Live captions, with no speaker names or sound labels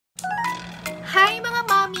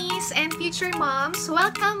moms and future moms!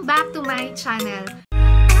 Welcome back to my channel.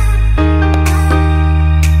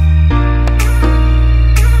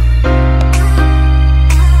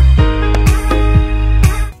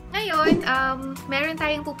 Ngayon, meron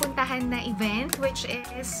tayong pupuntahan na event which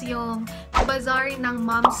is yung bazaar ng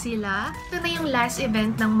Momzilla. Ito na yung last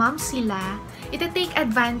event ng Momzilla. Ita-take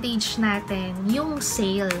advantage natin yung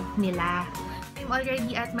sale nila. I'm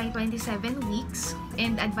already at my 27 weeks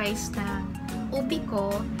and advice ng OB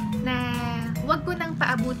ko na wag ko nang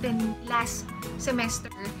paabutin last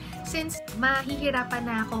semester since mahihirapan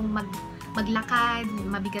na akong maglakad,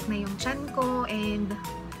 mabigat na yung tiyan ko, and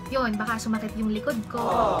yun, baka sumakit yung likod ko.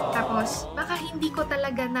 Tapos, baka hindi ko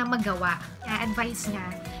talaga na magawa. Kaya advice niya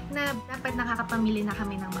na dapat nakakapamili na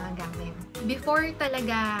kami ng mga gamit. Before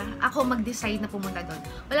talaga ako mag-decide na pumunta doon,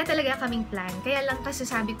 wala talaga kaming plan. Kaya lang kasi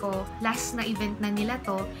sabi ko, last na event na nila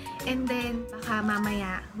to, and then baka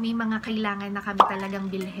mamaya may mga kailangan na kami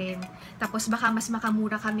talagang bilhin. Tapos baka mas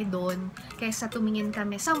makamura kami doon kaysa tumingin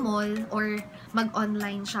kami sa mall or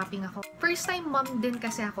mag-online shopping ako. First time mom din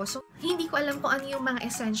kasi ako, so hindi ko alam kung ano yung mga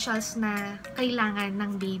essentials na kailangan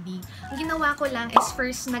ng baby. Ang ginawa ko lang is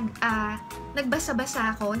first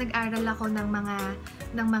nagbasa-basa ako, nag-aral ako ng mga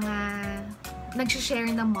nag-share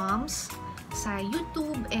na moms sa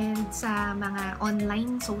YouTube and sa mga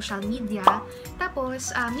online social media.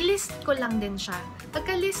 Tapos, nilist ko lang din siya.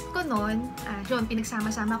 Pagka-list ko nun, yun,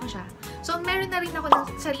 pinagsama-sama ko siya. So, meron na rin ako ng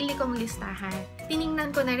sarili kong listahan.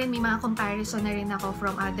 Tiningnan ko na rin, may mga comparison na rin ako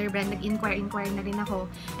from other brand. Nag-inquire na rin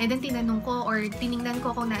ako. And then, tinanong ko or tiningnan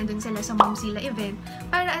ko kung nandun sila sa Momzilla event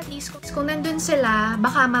para at least kung nandun sila,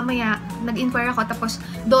 baka mamaya nag-inquire ako tapos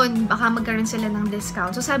doon, baka magkaroon sila ng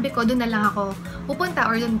discount. So, sabi ko, doon na lang ako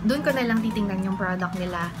pupunta or doon ko na lang titingnan yung product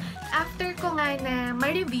nila. After ko nga na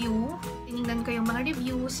ma-review, tiningnan ko yung mga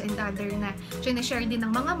reviews and other na sinashare din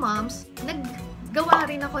ng mga moms, naggawa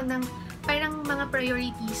rin ako ng parang mga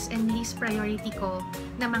priorities and least priority ko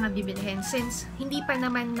na mga bibilhin since hindi pa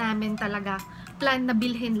naman namin talaga plan na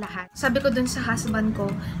bilhin lahat. Sabi ko dun sa husband ko,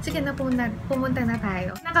 sige na pumunta na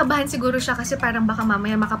tayo. Nakabahan siguro siya kasi parang baka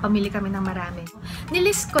mamaya makapamili kami ng marami.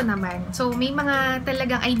 Nilist ko naman. So may mga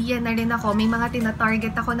talagang idea na rin ako, may mga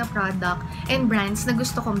tina-target ako na product and brands na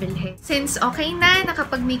gusto kong bilhin. Since okay na,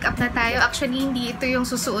 nakapag-makeup na tayo, actually hindi ito yung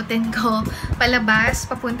susuotin ko palabas,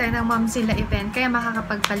 papunta ng Momzilla event, kaya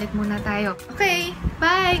makakapagpalit muna tayo. Okay,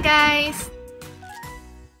 bye guys!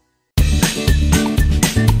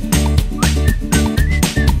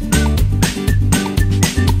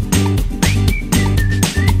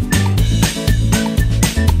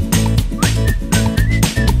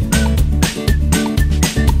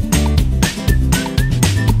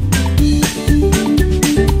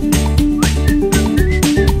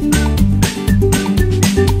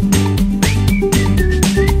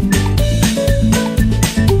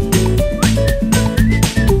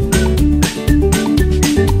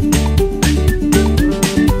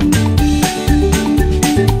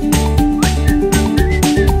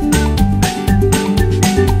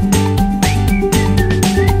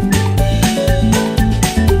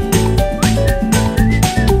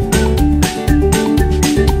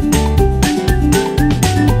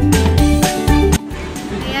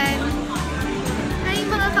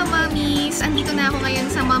 Andito na ako ngayon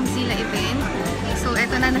sa Momzilla event. So,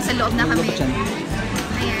 eto na, nasa loob na kami.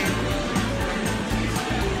 Ayan.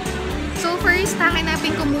 So, first,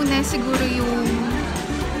 hahanapin ko muna siguro yung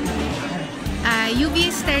UV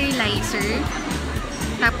sterilizer.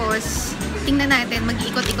 Tapos, tingnan natin,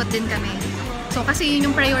 mag-iikot-ikot din kami. So, kasi yun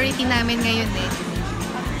yung priority namin ngayon eh.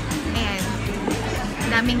 Ayan.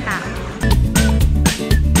 Daming tao.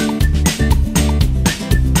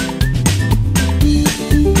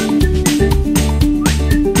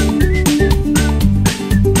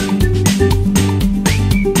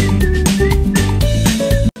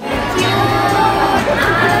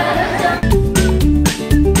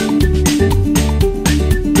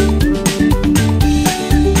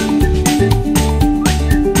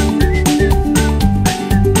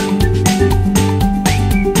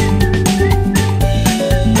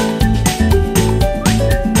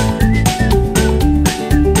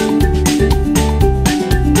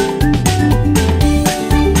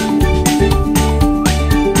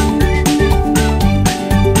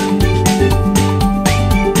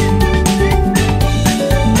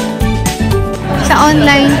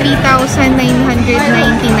 Online,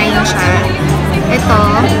 3,999 siya. Ito.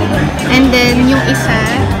 And then, yung isa,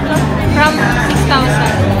 from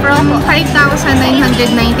 6,000. From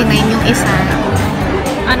 5,999 yung isa.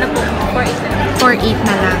 Ano po? 4,800. 4,800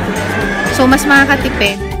 na lang. So, mas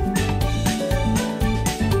makakatipid.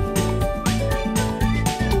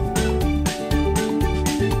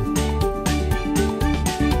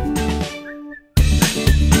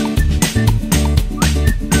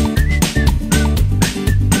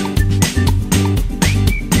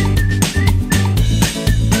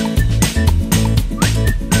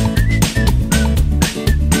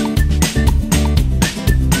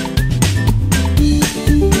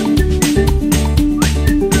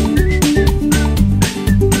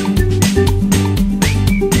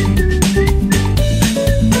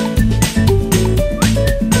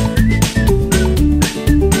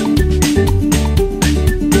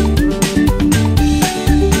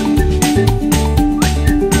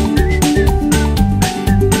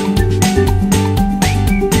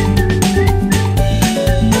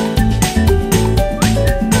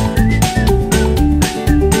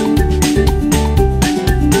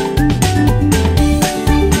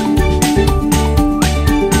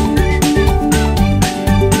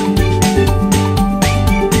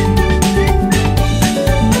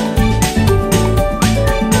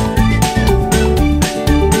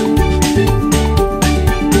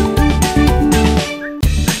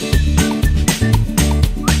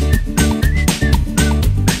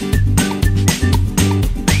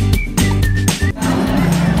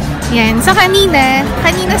 Yan. So, kanina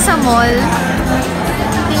sa mall,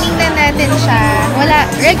 tinignan natin siya. Wala,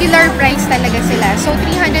 regular price talaga sila. So,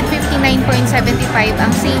 359.75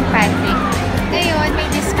 ang St. Patrick. Ngayon, may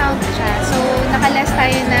discount siya. So, nakalas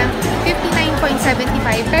tayo ng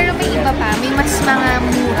 59.75. Pero may iba pa. May mas mga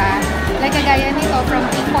mura. Like, kagaya nito, from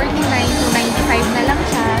 849 to 95 na lang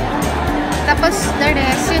siya. Tapos, the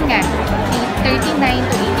rest, yun nga, 39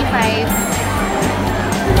 to 85.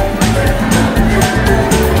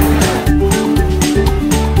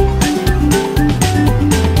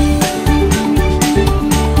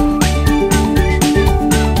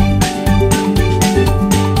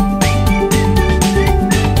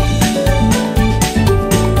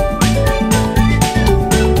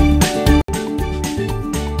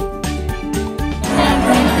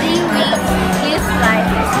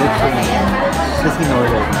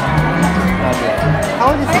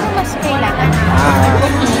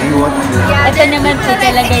 Ito naman po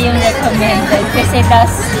talaga yung recommended kasi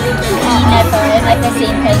das na to and at the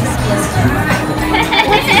same time skills.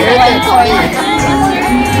 One for ito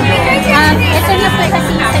na po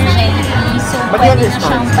kasi sa jelly, so pwede na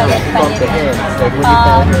siyang palit-palit.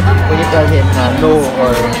 When you tell him no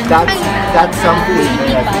or that's something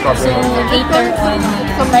that So later on,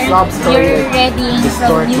 you're ready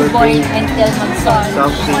from newborn until mag-son.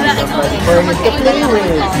 for him to play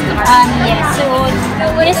with. Yes, so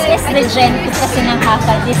this is the Gen 2 kasi ng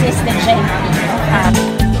Haka, this is the Gen 3.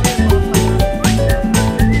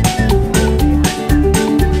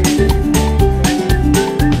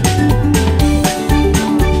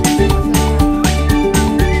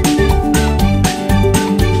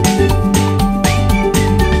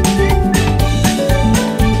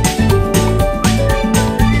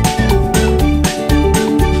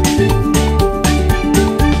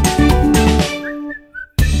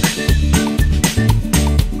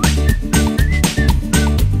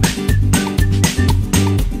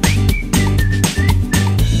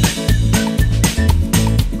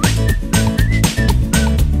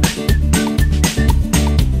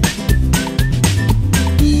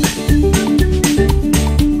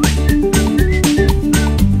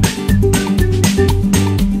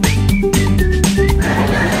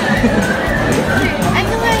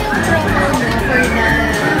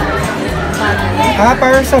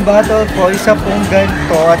 Para sa bottle po, isa pong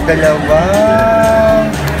ganito at dalawang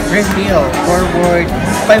refill. Forward,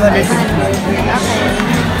 550.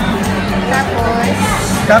 Okay.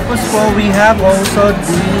 Tapos po, we have also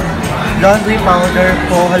the laundry powder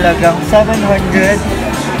po, halagang 750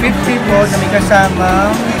 po na may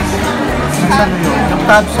kasamang yung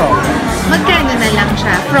tub salt. Magkano na lang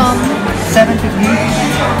siya? From 750?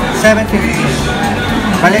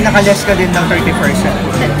 750. Bale, nakaless ka din ng 30%.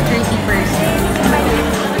 30%.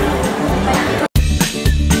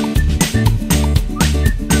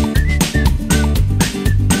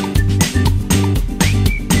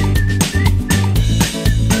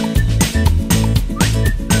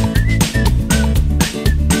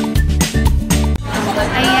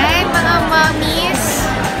 Ayan, mga mommies,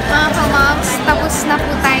 mga ka-moms, tapos na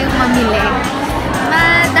po tayong mamili.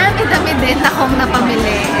 Madami-dami din akong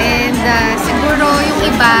napamili. And siguro yung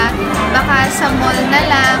iba, baka sa mall na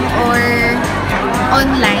lang or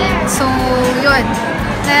online. So, yun.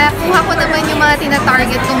 Nakuha ko naman yung mga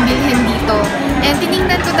tina-target kong bilhin dito. And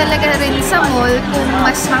tinignan ko talaga rin sa mall kung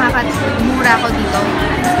mas makakamura ko dito.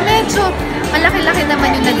 Medyo malaki-laki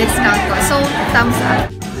naman yung na-discount ko. So, thumbs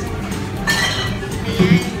up.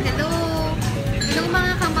 Ayan. Hello! Hello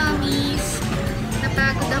mga kamamis!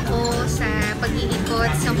 Napagod ako sa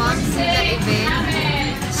pag-iikot sa Momzilla event.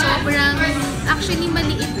 Actually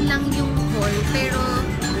maliit lang yung hall, pero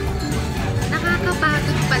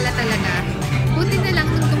nakakapagod pala talaga. Buti na lang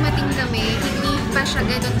nung dumating kami, hindi pa siya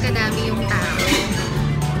ganun kadami yung tao.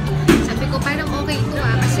 Sabi ko parang okay ito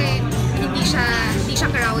kasi hindi siya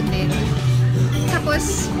crowded.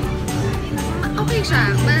 Tapos, okay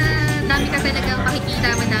siya. Madami ka talagang makikita,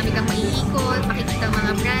 madami kang maiikot, makikita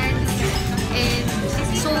mga brands. And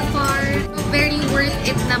so far, very worth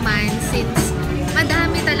it naman since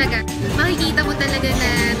madami talaga. Makikita mo talaga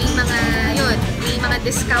na may mga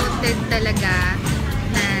discounted talaga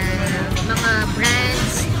na mga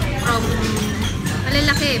brands from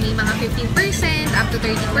malalaki. May mga 15% up to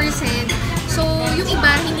 30%. So, yung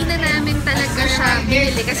iba, hindi na namin talaga siya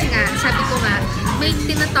binili kasi nga, sabi ko nga, may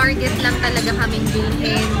tina-target lang talaga kaming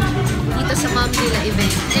bilhin dito sa Momzilla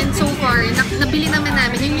event. And so far, nabili naman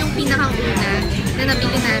namin, yun yung pinakauna na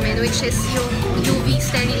nabili namin, which is yung UV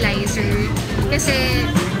sterilizer. Kasi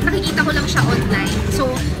nakikita ko lang siya online.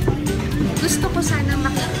 So, gusto ko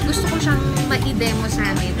siyang ma-i-demo sa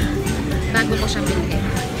amin bago ko siya bilhin.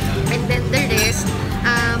 And then the rest,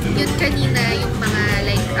 yun kanina yung mga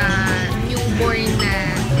like newborn na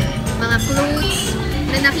mga clothes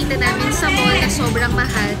na nakita namin sa mall na sobrang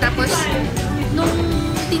mahal. Tapos, nung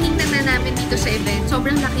tinignan na namin dito sa event,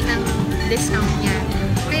 sobrang laki ng discount niya.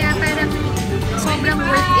 Kaya parang sobrang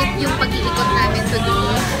worth it yung pag-iikot namin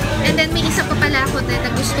today. And then may isa pa pala ako na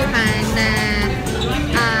nagustuhan na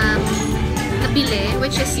nabili,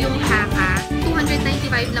 which is yung haka.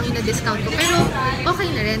 295 lang yung na-discount ko. Pero okay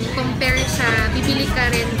na rin compare sa bibili ka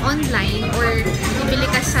rin online or bibili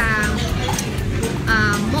ka sa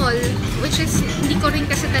mall, which is hindi ko rin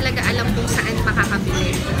kasi talaga alam kung saan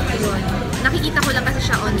makakabili. Yun. Nakikita ko lang kasi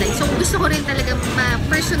siya online. So gusto ko rin talaga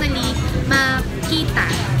personally makita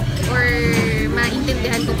or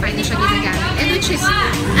maintindihan kung paano siya ginagamit. And which is,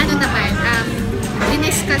 ano naman,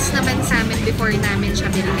 diniscuss naman sa amin before namin siya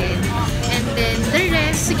bilhin. And then the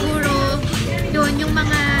rest, siguro, yun, yung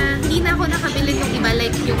mga, hindi na ako nakabili yung iba,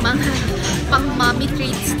 like yung mga pang mommy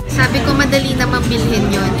treats. Sabi ko, madali na mabilhin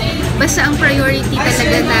yun. Basta ang priority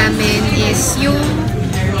talaga namin is yung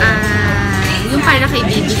para kay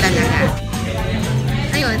baby talaga.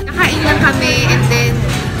 Ayun, kakain lang kami and then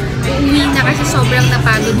uuwi na kasi sobrang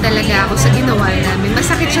napagod talaga ako sa ginawa namin.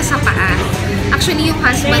 Masakit siya sa paa. Actually, yung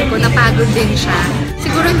husband ko, napagod din siya.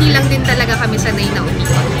 Siguro hindi lang din talaga kami sanay na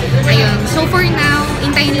umikot. Ayun, so for now,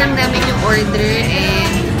 intayin lang namin yung order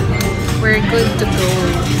and we're good to go.